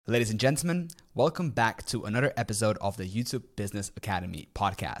Ladies and gentlemen, welcome back to another episode of the YouTube Business Academy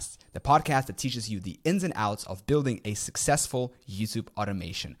podcast, the podcast that teaches you the ins and outs of building a successful YouTube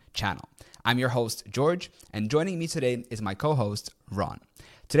automation channel. I'm your host, George, and joining me today is my co-host, Ron.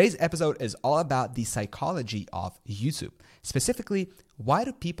 Today's episode is all about the psychology of YouTube. Specifically, why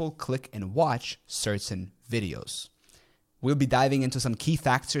do people click and watch certain videos? We'll be diving into some key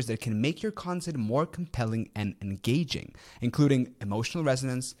factors that can make your content more compelling and engaging, including emotional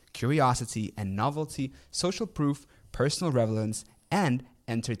resonance, curiosity and novelty, social proof, personal relevance, and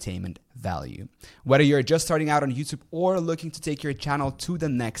entertainment value. Whether you're just starting out on YouTube or looking to take your channel to the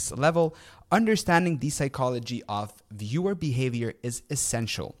next level, understanding the psychology of viewer behavior is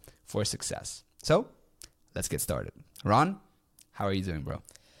essential for success. So, let's get started. Ron, how are you doing, bro?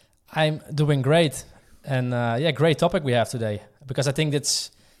 I'm doing great. And great topic we have today, because I think this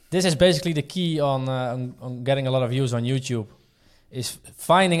is basically the key on getting a lot of views on YouTube, is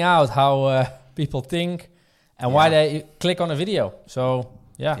finding out how people think and why they click on a video. So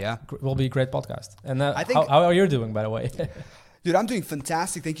it will be a great podcast. And I think, how are you doing, by the way? Dude, I'm doing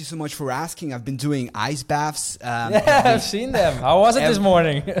fantastic. Thank you so much for asking. I've been doing ice baths. I've seen them. How was it this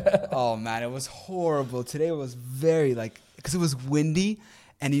morning? Oh man, it was horrible. Today was very because it was windy.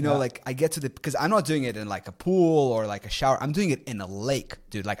 And I get to because I'm not doing it in like a pool or like a shower. I'm doing it in a lake,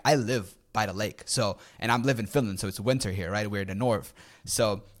 dude. Like I live by the lake. And I'm living in Finland, so it's winter here, right? We're in the north.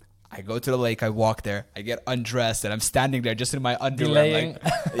 So I go to the lake, I walk there, I get undressed, and I'm standing there just in my underwear.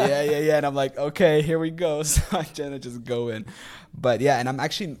 Yeah. And I'm like, okay, here we go. So I tend to just go in. But yeah, and I'm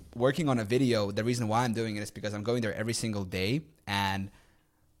actually working on a video. The reason why I'm doing it is because I'm going there every single day, and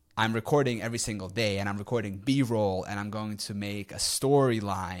I'm recording every single day, and I'm recording B-roll, and I'm going to make a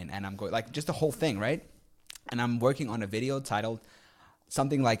storyline, and I'm going just the whole thing, right? And I'm working on a video titled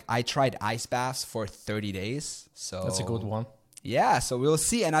something like I tried ice baths for 30 days. So that's a good one. Yeah, so we'll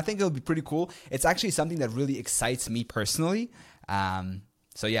see, and I think it'll be pretty cool. It's actually something that really excites me personally.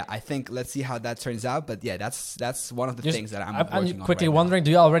 I think let's see how that turns out. But yeah, that's one of the things that I'm working on. I'm quickly wondering,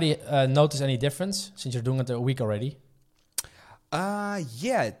 do you already notice any difference since you're doing it a week already?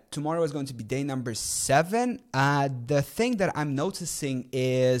 Tomorrow is going to be day number 7. The thing that I'm noticing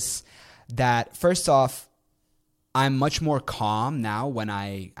is that, first off, I'm much more calm now when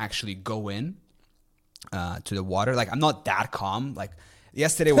I actually go in to the water. Like, I'm not that calm. Like,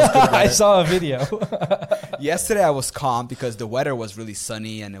 yesterday was good weather. I saw a video. Yesterday I was calm because the weather was really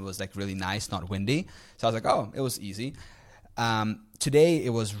sunny and it was like really nice, not windy. So I was like, oh, it was easy. Today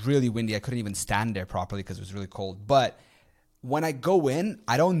it was really windy. I couldn't even stand there properly because it was really cold. But when I go in,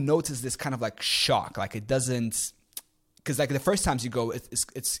 I don't notice this kind of like shock. Like it doesn't, because like the first times you go,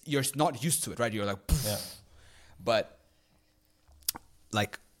 it's you're not used to it, right? You're like, but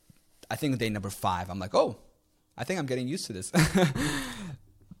like I think day number 5, I'm like, oh, I think I'm getting used to this.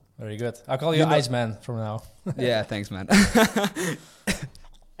 Very good. I'll call you Iceman from now. Yeah, thanks, man.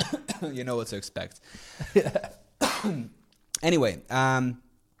 You know what to expect. Anyway,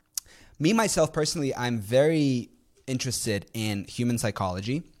 me myself personally, I'm very interested in human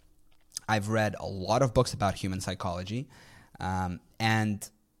psychology. I've read a lot of books about human psychology, and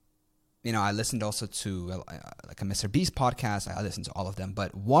I listened also to like a Mr. Beast podcast. I listened to all of them,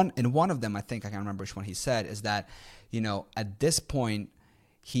 but one of them, I think I can't remember which one he said, is that at this point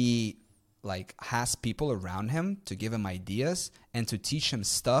he like has people around him to give him ideas and to teach him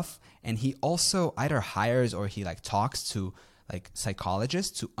stuff, and he also either hires or he like talks to like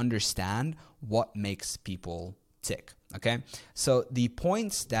psychologists to understand what makes people tick. Okay, so the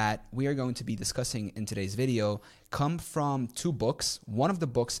points that we are going to be discussing in today's video come from 2 books. One of the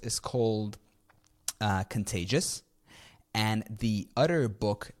books is called Contagious, and the other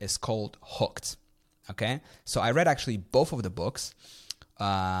book is called Hooked. Okay, so I read actually both of the books,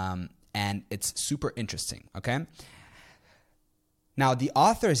 and it's super interesting. Okay, now the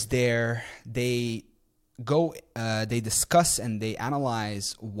authors there, they discuss and they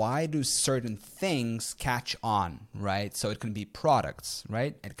analyze why do certain things catch on, right? So it can be products,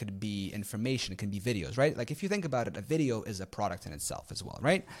 right? It could be information, it can be videos, right? Like if you think about it, a video is a product in itself as well,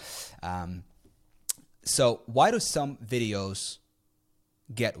 right? So why do some videos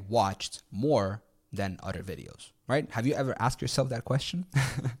get watched more than other videos, right? Have you ever asked yourself that question?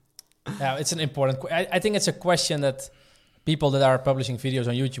 Yeah, it's an important I think it's a question that people that are publishing videos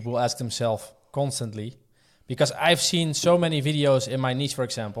on YouTube will ask themselves constantly. Because I've seen so many videos in my niche, for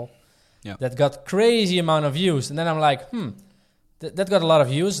example, that got crazy amount of views. And then I'm like, that got a lot of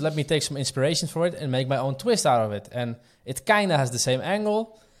views. Let me take some inspiration for it and make my own twist out of it. And it kind of has the same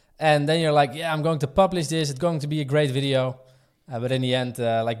angle. And then you're like, I'm going to publish this. It's going to be a great video. But in the end,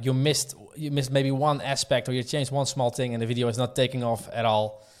 you missed maybe one aspect, or you changed one small thing and the video is not taking off at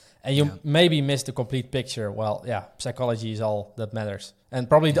all. and you maybe missed the complete picture. Well, yeah, psychology is all that matters. And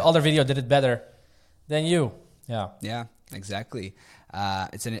probably the other video did it better than you. Yeah. Yeah, exactly.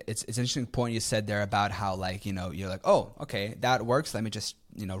 It's an interesting point you said there about how, like, you know, you're like, oh, okay, that works. Let me just,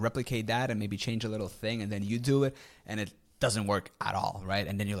 you know, replicate that and maybe change a little thing. And then you do it and it doesn't work at all, right?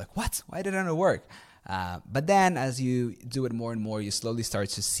 And then you're like, what? Why didn't it work? But then as you do it more and more, you slowly start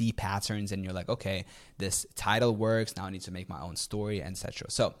to see patterns and you're like, okay, this title works. Now I need to make my own story, etc.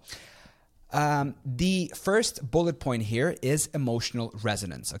 So the first bullet point here is emotional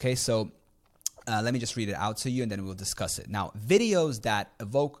resonance. Okay, so let me just read it out to you and then we'll discuss it. Now, videos that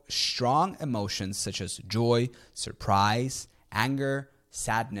evoke strong emotions such as joy, surprise, anger,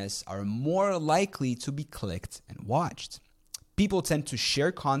 sadness are more likely to be clicked and watched. People tend to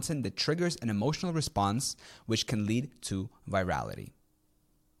share content that triggers an emotional response, which can lead to virality.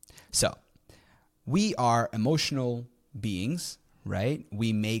 So, we are emotional beings, right?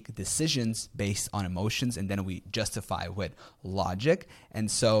 We make decisions based on emotions and then we justify with logic.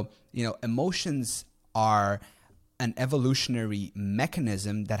 And so, you know, emotions are an evolutionary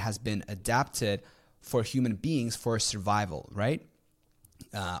mechanism that has been adapted for human beings for survival, right?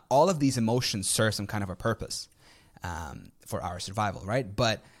 All of these emotions serve some kind of a purpose for our survival, right?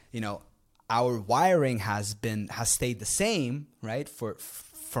 But, you know, our wiring has stayed the same, right?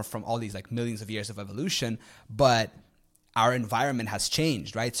 From all these like millions of years of evolution, but our environment has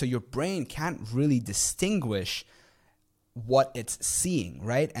changed, right? So your brain can't really distinguish what it's seeing,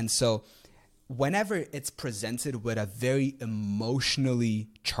 right? And so whenever it's presented with a very emotionally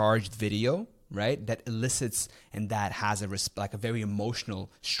charged video, right, that elicits and that has a very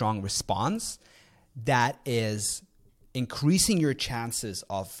emotional, strong response, that is increasing your chances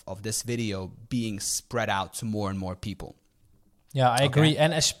of this video being spread out to more and more people. Yeah, I agree.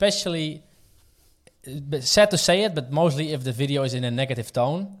 And especially, sad to say it, but mostly if the video is in a negative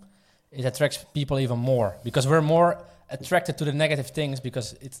tone, it attracts people even more because we're more attracted to the negative things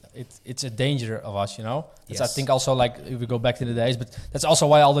because it's a danger of us, you know? Yes. I think also, like, if we go back to the days, but that's also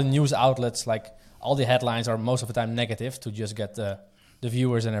why all the news outlets, like all the headlines are most of the time negative to just get the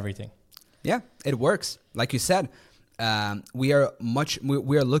viewers and everything. Yeah, it works. Like you said, we are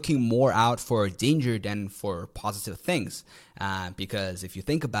looking more out for danger than for positive things. Because if you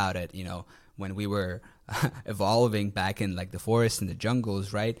think about it, you know, when we were evolving back in like the forests and the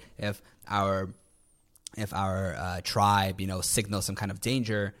jungles, right? If our tribe, you know, signals some kind of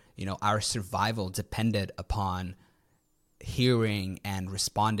danger, you know, our survival depended upon hearing and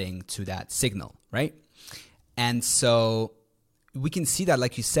responding to that signal, right? And so we can see that,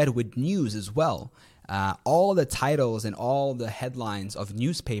 like you said, with news as well. All the titles and all the headlines of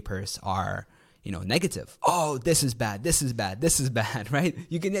newspapers are, you know, negative. Oh, this is bad. This is bad. This is bad. Right?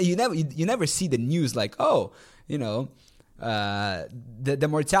 You never see the news like, oh, you know, the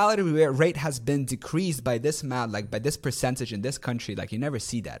mortality rate has been decreased by this amount, like by this percentage in this country. Like you never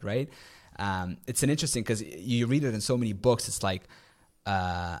see that, right? It's an interesting because you read it in so many books. It's like,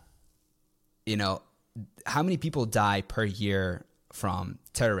 you know, how many people die per year from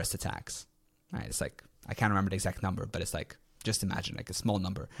terrorist attacks? Right? It's like, I can't remember the exact number, but it's like, just imagine like a small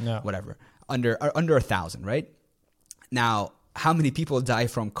number, whatever, under 1,000, right? Now, how many people die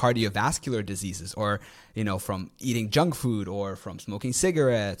from cardiovascular diseases or, you know, from eating junk food or from smoking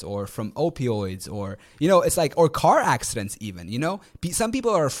cigarettes or from opioids or, you know, it's like, or car accidents even, you know? Some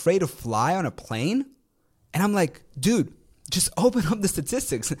people are afraid to fly on a plane. And I'm like, dude, just open up the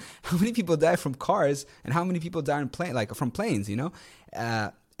statistics. How many people die from cars and how many people die from planes, you know?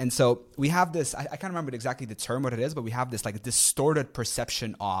 And so we have this, I can't remember exactly the term, what it is, but we have this like distorted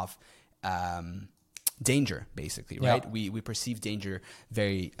perception of danger, basically, right? Yeah. We perceive danger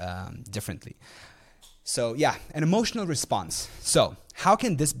very differently. So yeah, an emotional response. So how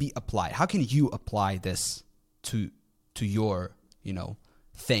can this be applied? How can you apply this to your, you know,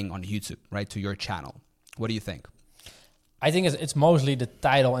 thing on YouTube, right? To your channel? What do you think? I think it's mostly the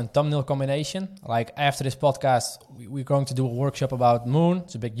title and thumbnail combination. Like after this podcast, we're going to do a workshop about Moon.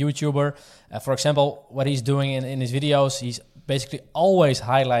 It's a big YouTuber. For example, what he's doing in his videos, he's basically always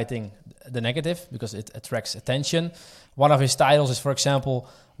highlighting the negative because it attracts attention. One of his titles is, for example,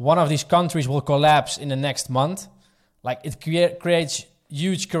 one of these countries will collapse in the next month. Like it creates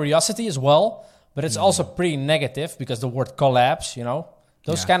huge curiosity as well, but it's also pretty negative because the word collapse, you know,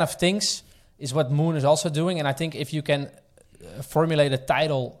 those kind of things is what Moon is also doing. And I think if you can formulate a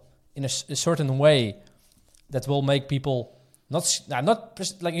title in a certain way that will make people not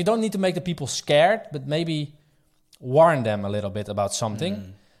like, you don't need to make the people scared, but maybe warn them a little bit about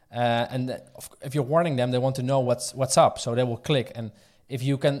something. And if you're warning them, they want to know what's up, so they will click. And if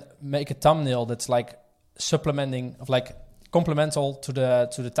you can make a thumbnail that's like supplementing of like complemental to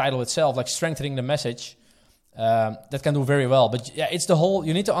the title itself, like strengthening the message, that can do very well. But yeah, it's the whole,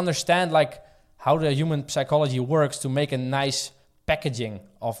 you need to understand like how the human psychology works to make a nice packaging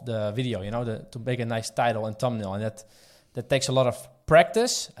of the video, to make a nice title and thumbnail. And that takes a lot of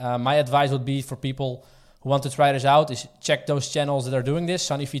practice. My advice would be for people who want to try this out is check those channels that are doing this.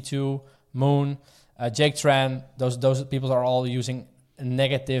 SunnyV2, Moon, Jake Tran, those people are all using a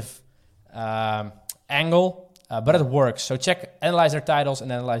negative angle, but it works. So analyze their titles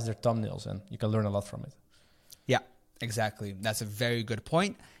and analyze their thumbnails, and you can learn a lot from it. Yeah, exactly. That's a very good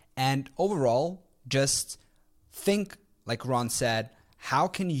point. And overall, just think, like Ron said, how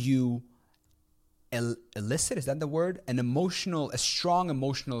can you elicit, is that the word? A strong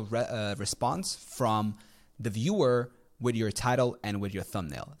emotional response from the viewer with your title and with your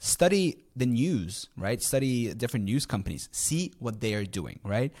thumbnail. Study the news, right? Study different news companies. See what they are doing,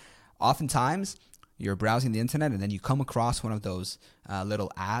 right? Oftentimes, you're browsing the internet and then you come across one of those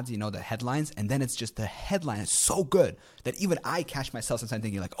little ads, the headlines, and then it's just the headline is so good that even I catch myself sometimes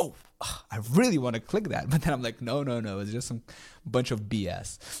thinking like, oh, I really want to click that. But then I'm like, no, it's just some bunch of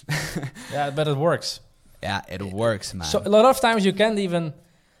BS. Yeah, but it works. Yeah, it works, man. So a lot of times you can't even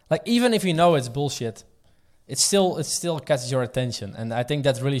if you know it's bullshit, it still catches your attention. And I think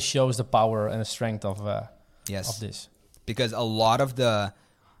that really shows the power and the strength of this. Because a lot of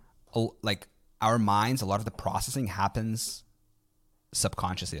our minds, a lot of the processing happens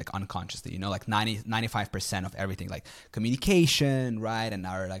subconsciously, like unconsciously, 95% of everything, like communication, right? And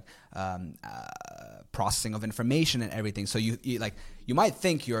our processing of information and everything. So you might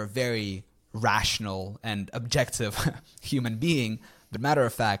think you're a very rational and objective human being, but matter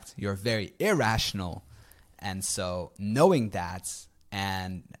of fact, you're very irrational. And so knowing that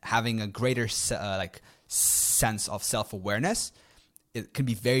and having a greater sense of self-awareness, it can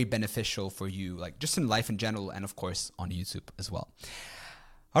be very beneficial for you, like just in life in general, and of course on YouTube as well.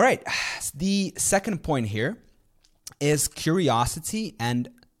 All right. The second point here is curiosity and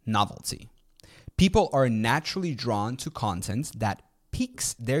novelty. People are naturally drawn to content that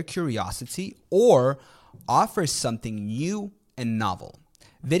piques their curiosity or offers something new and novel.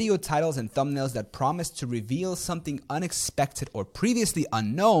 Video titles and thumbnails that promise to reveal something unexpected or previously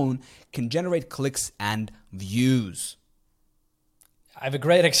unknown can generate clicks and views. I have a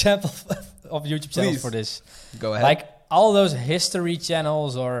great example of YouTube channels for this. Go ahead. Like all those history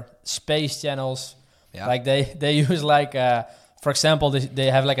channels or space channels, like they use for example,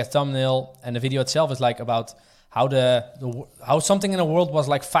 they have like a thumbnail and the video itself is like about how how something in the world was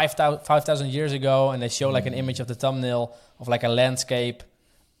like 5,000 years ago, and they show like an image of the thumbnail of like a landscape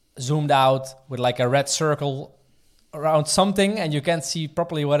zoomed out with like a red circle around something, and you can't see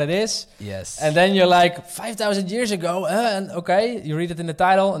properly what it is. Yes. And then you're like, 5,000 years ago, and okay, you read it in the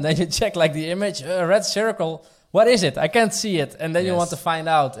title, and then you check like the image, a red circle. What is it? I can't see it. And then you want to find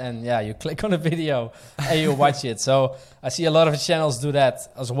out, and you click on the video and you watch it. So I see a lot of channels do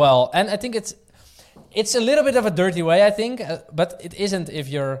that as well. And I think it's a little bit of a dirty way, I think, but it isn't if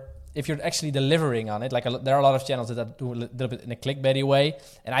you're actually delivering on it. Like there are a lot of channels that do a little bit in a clickbaity way,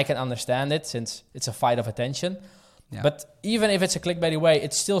 and I can understand it since it's a fight of attention. Yeah. But even if it's a clickbaity way,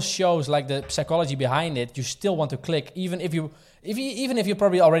 it still shows like the psychology behind it. You still want to click, even if you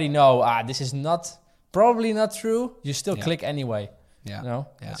probably already know, this is probably not true. You still click anyway. Yeah,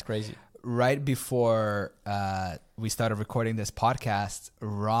 That's crazy. Right before we started recording this podcast,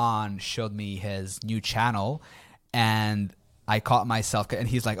 Ron showed me his new channel, and I caught myself, and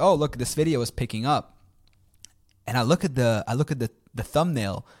he's like, "Oh, look, this video is picking up," and I look at the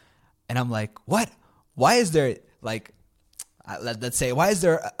thumbnail, and I'm like, "What? Why is there?" Like, let's say, why is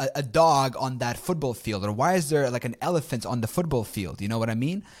there a dog on that football field? Or why is there like an elephant on the football field? You know what I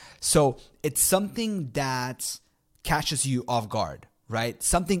mean? So it's something that catches you off guard, right?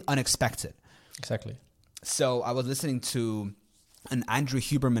 Something unexpected. Exactly. So I was listening to an Andrew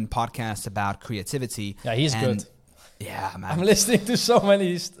Huberman podcast about creativity. Yeah, he's good. Yeah, man. I'm listening to so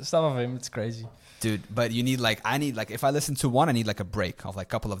many stuff of him. It's crazy. Dude, but you need if I listen to one, I need like a break of like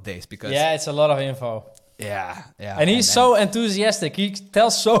a couple of days because... Yeah, it's a lot of info. Yeah. And he's so enthusiastic. He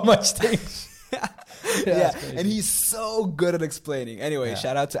tells so much things. Yeah, and he's so good at explaining. Anyway,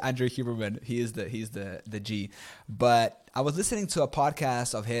 shout out to Andrew Huberman. He's the G. But I was listening to a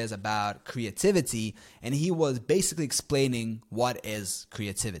podcast of his about creativity, and he was basically explaining what is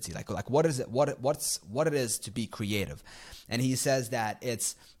creativity, like what is it, what it is to be creative. And he says that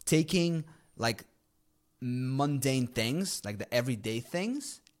it's taking like mundane things, like the everyday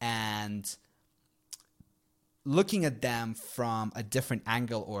things, and looking at them from a different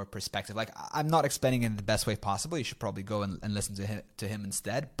angle or perspective. Like, I'm not explaining it in the best way possible. You should probably go and listen to him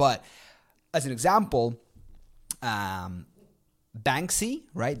instead. But as an example, Banksy,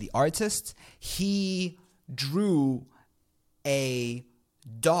 right, the artist, he drew a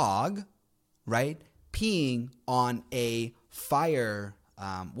dog, right, peeing on a fire.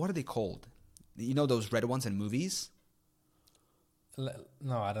 What are they called? You know those red ones in movies?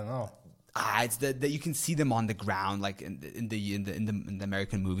 No, I don't know. It's that you can see them on the ground, like in the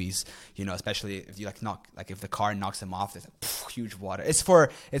American movies. You know, especially if you if the car knocks them off, there's huge water. It's for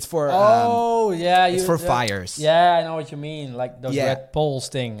it's for fires. Yeah, I know what you mean. Like those red poles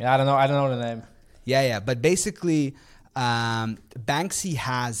thing. I don't know the name. Yeah. But basically, Banksy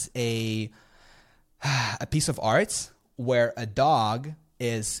has a piece of art where a dog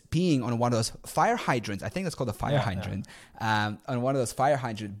is peeing on one of those fire hydrants. I think that's called a fire hydrant. On one of those fire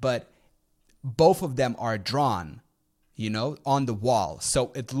hydrants, but both of them are drawn, on the wall.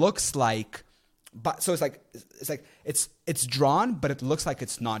 So it looks like, it's drawn, but it looks like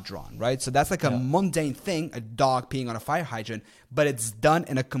it's not drawn, right? So that's like a mundane thing, a dog peeing on a fire hydrant, but it's done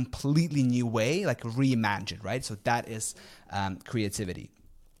in a completely new way, like reimagined, right? So that is creativity.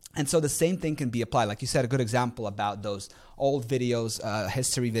 And so the same thing can be applied. Like you said, a good example about those old videos,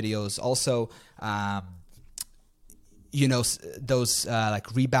 history videos. Also, those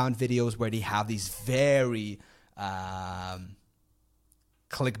like rebound videos where they have these very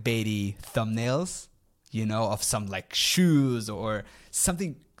clickbaity thumbnails, of some like shoes or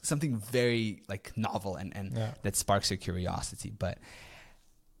something very like novel and that sparks your curiosity. But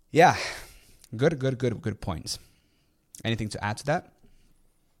yeah, good points. Anything to add to that?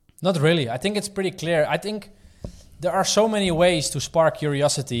 Not really. I think it's pretty clear. I think there are so many ways to spark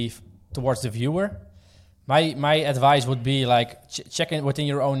curiosity towards the viewer. My advice would be like check in within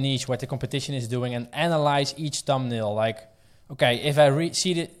your own niche what the competition is doing and analyze each thumbnail. Like, okay, if I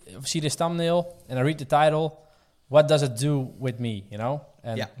see this thumbnail and I read the title, what does it do with me?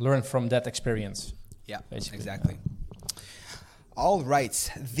 And learn from that experience. Yeah, basically. Exactly. All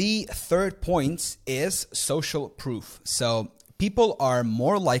right. The third point is social proof. So people are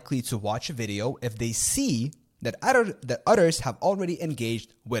more likely to watch a video if they see that others have already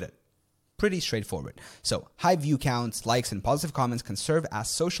engaged with it. Pretty straightforward. So high view counts, likes, and positive comments can serve as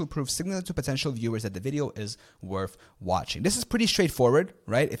social proof, signaling to potential viewers that the video is worth watching. This is pretty straightforward,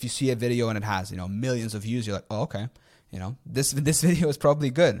 right? If you see a video and it has, millions of views, you're like, oh, okay, this video is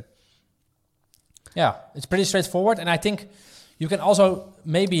probably good. Yeah, it's pretty straightforward. And I think you can also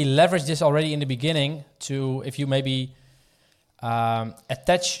maybe leverage this already in the beginning to, if you maybe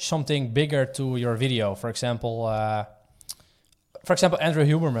attach something bigger to your video. For example, Andrew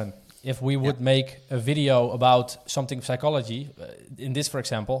Huberman. If we would make a video about something psychology, in this, for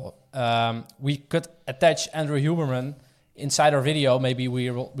example, we could attach Andrew Huberman inside our video. Maybe we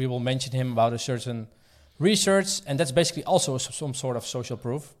will mention him about a certain research, and that's basically also some sort of social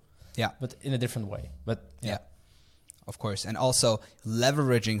proof. Yeah, but in a different way. But yeah. Of course. And also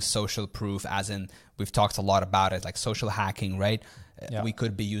leveraging social proof, as in we've talked a lot about it, like social hacking, right? Yeah. We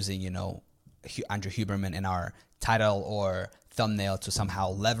could be using, Andrew Huberman in our title or thumbnail to somehow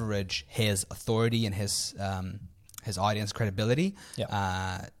leverage his authority and his audience credibility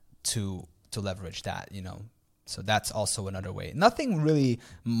to leverage that, So that's also another way. Nothing really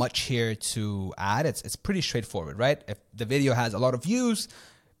much here to add. It's pretty straightforward, right? If the video has a lot of views,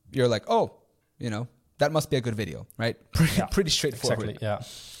 you're like, oh, that must be a good video, right? Pretty straightforward. Exactly, yeah.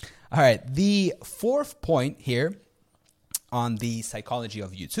 All right. The fourth point here on the psychology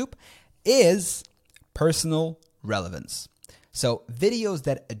of YouTube is personal relevance. So videos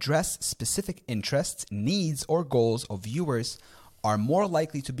that address specific interests, needs, or goals of viewers are more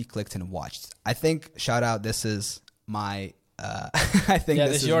likely to be clicked and watched. I think, shout out, this is my... I think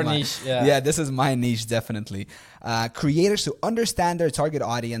this is your niche. Yeah, this is my niche, definitely. Creators who understand their target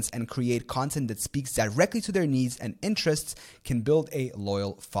audience and create content that speaks directly to their needs and interests can build a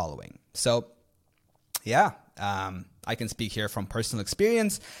loyal following. So, I can speak here from personal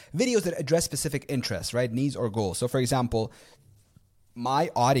experience. Videos that address specific interests, right, needs or goals. So, for example,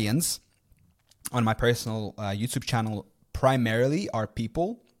 my audience on my personal YouTube channel primarily are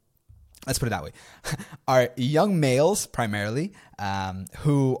people, let's put it that way, are young males primarily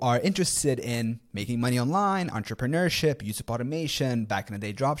who are interested in making money online, entrepreneurship, YouTube automation, back in the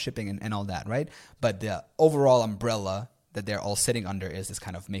day drop shipping and all that, right? But the overall umbrella that they're all sitting under is this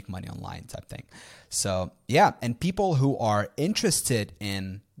kind of make money online type thing. So yeah, and people who are interested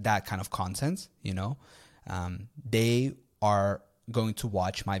in that kind of content, they are going to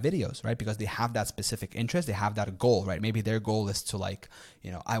watch my videos, right? Because they have that specific interest, they have that goal, right? Maybe their goal is to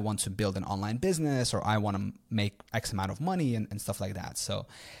I want to build an online business, or I want to make X amount of money and stuff like that. So,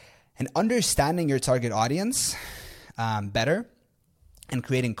 and understanding your target audience better and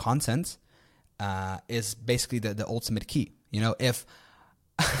creating content is basically the ultimate key. If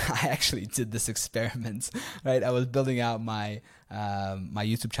I actually did this experiment, right? I was building out my my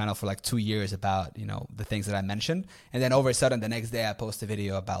YouTube channel for like 2 years about, the things that I mentioned. And then over a sudden, the next day I post a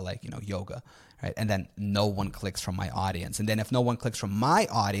video about like, yoga, right? And then no one clicks from my audience. And then if no one clicks from my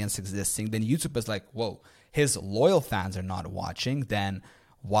audience existing, then YouTube is like, whoa, his loyal fans are not watching. Then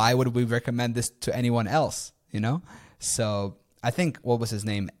why would we recommend this to anyone else, So I think, what was his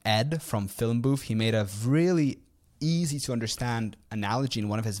name? Ed from Film Booth. He made a really easy to understand analogy in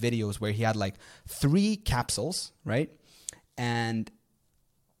one of his videos where he had like 3 capsules, right? And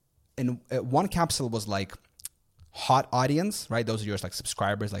in one capsule was like hot audience, right? Those are yours, like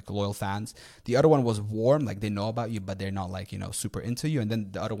subscribers, like loyal fans. The other one was warm, like they know about you, but they're not like, super into you. And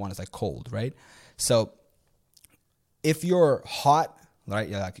then the other one is like cold, right? So if you're hot, right,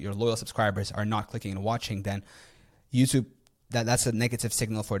 like your loyal subscribers are not clicking and watching, then YouTube, that's a negative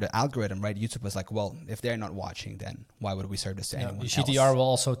signal for the algorithm, right? YouTube was like, well, if they're not watching, then why would we serve this to anyone else? The CTR will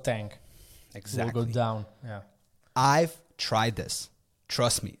also tank. Exactly. It will go down. Yeah. I've tried this.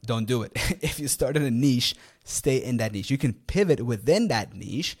 Trust me, don't do it. If you start in a niche, stay in that niche. You can pivot within that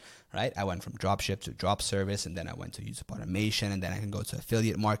niche, right? I went from dropship to drop service, and then I went to YouTube automation, and then I can go to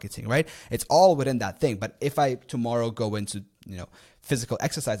affiliate marketing, right? It's all within that thing. But if I tomorrow go into, physical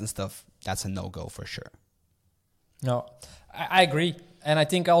exercise and stuff, that's a no-go for sure. No, I agree. And I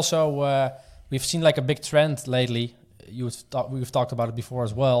think also we've seen like a big trend lately. We've talked about it before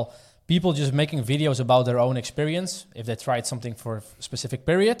as well. People just making videos about their own experience if they tried something for a specific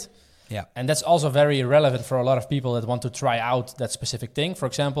period. Yeah. And that's also very relevant for a lot of people that want to try out that specific thing. For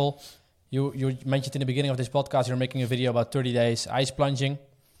example, you mentioned in the beginning of this podcast, you're making a video about 30 days ice plunging.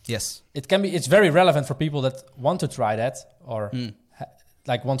 Yes. It's very relevant for people that want to try that or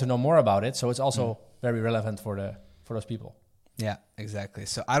want to know more about it. So it's also very relevant for those people. Yeah, exactly.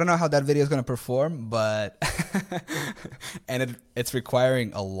 So I don't know how that video is going to perform, but and it's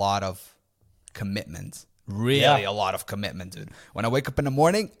requiring a lot of commitment. Really a lot of commitment, dude. When I wake up in the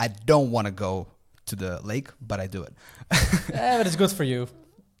morning, I don't want to go to the lake, but I do it. Yeah, but it's good for you,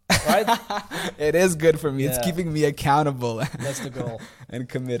 right? It is good for me. Yeah. It's keeping me accountable. That's the goal. And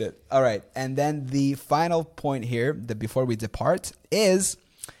committed. All right. And then the final point here, that before we depart, is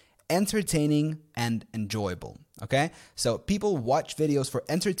entertaining and enjoyable. Okay? So people watch videos for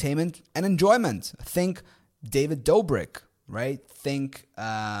entertainment and enjoyment. Think David Dobrik, right? Think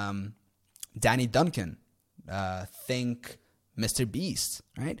Danny Duncan. Think Mr. Beast,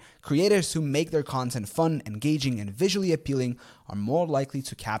 right? Creators who make their content fun, engaging, and visually appealing are more likely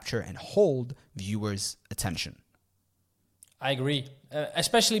to capture and hold viewers' attention. I agree.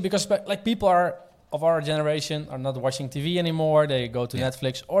 Especially because people of our generation are not watching TV anymore. They go to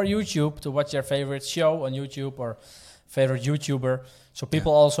Netflix or YouTube to watch their favorite show on YouTube or favorite YouTuber. So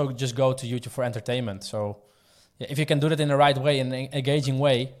people also just go to YouTube for entertainment. So if you can do that in the right way, in an engaging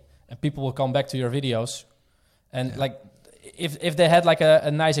way, and people will come back to your videos. And if they had like a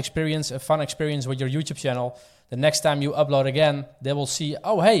nice experience, a fun experience with your YouTube channel, the next time you upload again, they will see,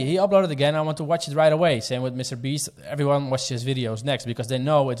 oh, hey, he uploaded again. I want to watch it right away. Same with Mr. Beast. Everyone watches his videos next because they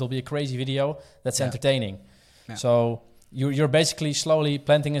know it will be a crazy video that's entertaining. Yeah. So you're basically slowly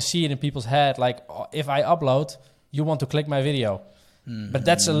planting a seed in people's head. Like, if I upload, you want to click my video. Mm-hmm. But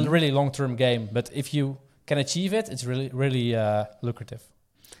that's a really long-term game. But if you can achieve it, it's really, really lucrative.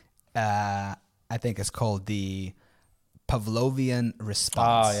 I think it's called the Pavlovian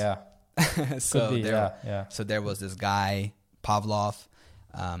response. Oh, yeah. So there was this guy, Pavlov,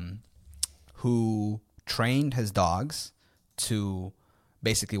 who trained his dogs to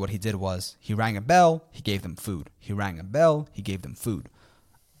basically what he did was he rang a bell, he gave them food. He rang a bell, he gave them food.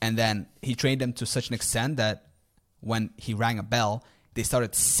 And then he trained them to such an extent that when he rang a bell, they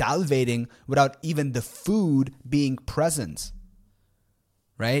started salivating without even the food being present.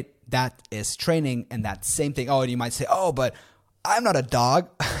 Right? That is training, and that same thing. Oh, and you might say, oh, but I'm not a dog.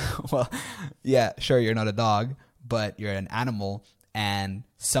 Well, yeah, sure, you're not a dog, but you're an animal. And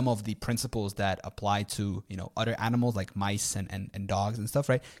some of the principles that apply to, other animals like mice and dogs and stuff,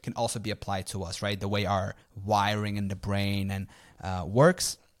 right, can also be applied to us, right? The way our wiring in the brain and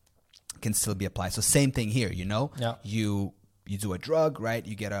works can still be applied. So same thing here, Yeah. You do a drug, right?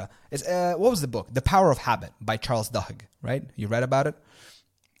 You get what was the book? The Power of Habit by Charles Duhigg, right? You read about it?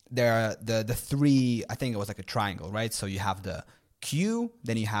 There are the three, I think it was like a triangle, right? So you have the cue,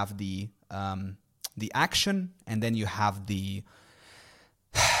 then you have the action, and then you have the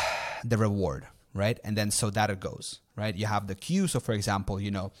reward, right? And then so that it goes, right? You have the cue. So for example,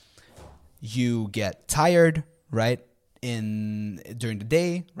 you get tired, right? During the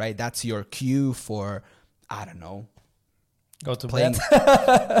day, right? That's your cue for, I don't know, Go to playing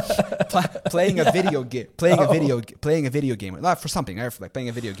bed. playing a video game, playing a video game, not for something, right? For like playing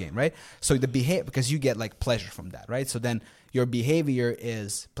a video game, right? So the behavior, because you get like pleasure from that, right? So then your behavior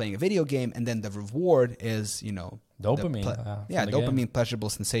is playing a video game, and then the reward is, you know, Dopamine. Dopamine, game. Pleasurable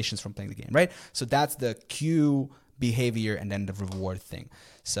sensations from playing the game, right? So that's the cue, behavior, and then the reward thing.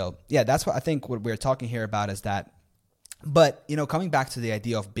 So yeah, that's what I think what we're talking here about is that. But, you know, coming back to the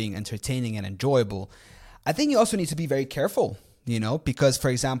idea of being entertaining and enjoyable, I think you also need to be very careful, you know, because, for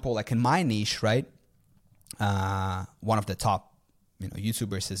example, like in my niche, right, one of the top, you know,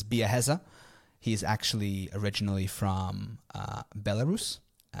 YouTubers is Bia Heza. He's actually originally from Belarus,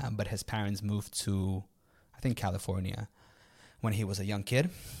 but his parents moved to, I think, California when he was a young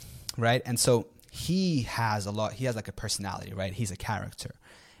kid, right? And so he has like a personality, right? He's a character,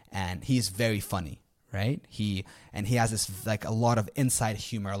 and he's very funny. Right? He has this like a lot of inside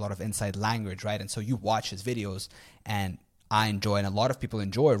humor, a lot of inside language, right? And so you watch his videos, and I enjoy, and a lot of people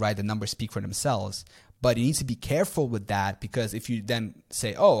enjoy, right? The numbers speak for themselves. But you need to be careful with that, because if you then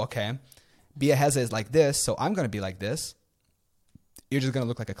say, oh, okay, Bia Heza is like this, so I'm going to be like this, you're just going to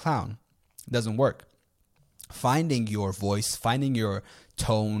look like a clown. It doesn't work. Finding your voice, finding your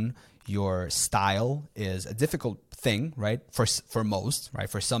tone, your style is a difficult thing, right? For most, right?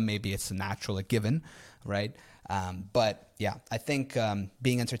 For some, maybe it's a natural, a given, right? But yeah, I think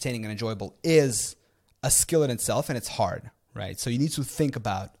being entertaining and enjoyable is a skill in itself, and it's hard, right? So you need to think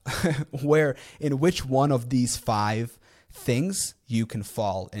about in which one of these 5 things you can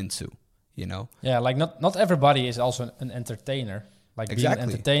fall into, you know? Yeah, like not everybody is also an entertainer. Like being an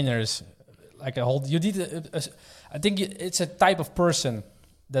entertainer is like a whole. You need I think it's a type of person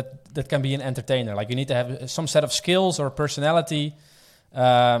that can be an entertainer. Like you need to have some set of skills or personality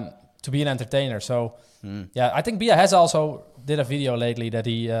to be an entertainer. So yeah, I think Bia has also did a video lately that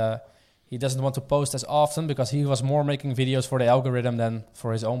he doesn't want to post as often, because he was more making videos for the algorithm than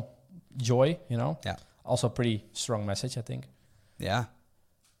for his own joy, you know? Yeah. Also pretty strong message, I think. Yeah.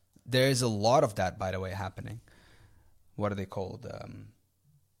 There is a lot of that, by the way, happening. What are they called?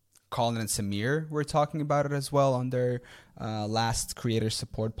 Colin and Samir were talking about it as well on their last creator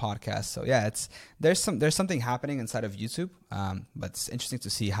support podcast. So yeah, there's something happening inside of YouTube, but it's interesting to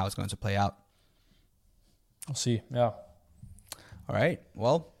see how it's going to play out. We'll see. Yeah. All right.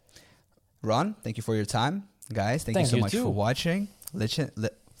 Well, Ron, thank you for your time, guys. Thank you so much for watching.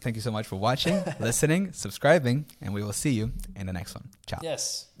 Thank you so much for watching, listening, subscribing, and we will see you in the next one. Ciao.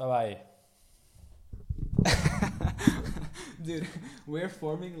 Yes. Bye bye. Dude, we're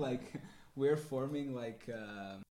forming like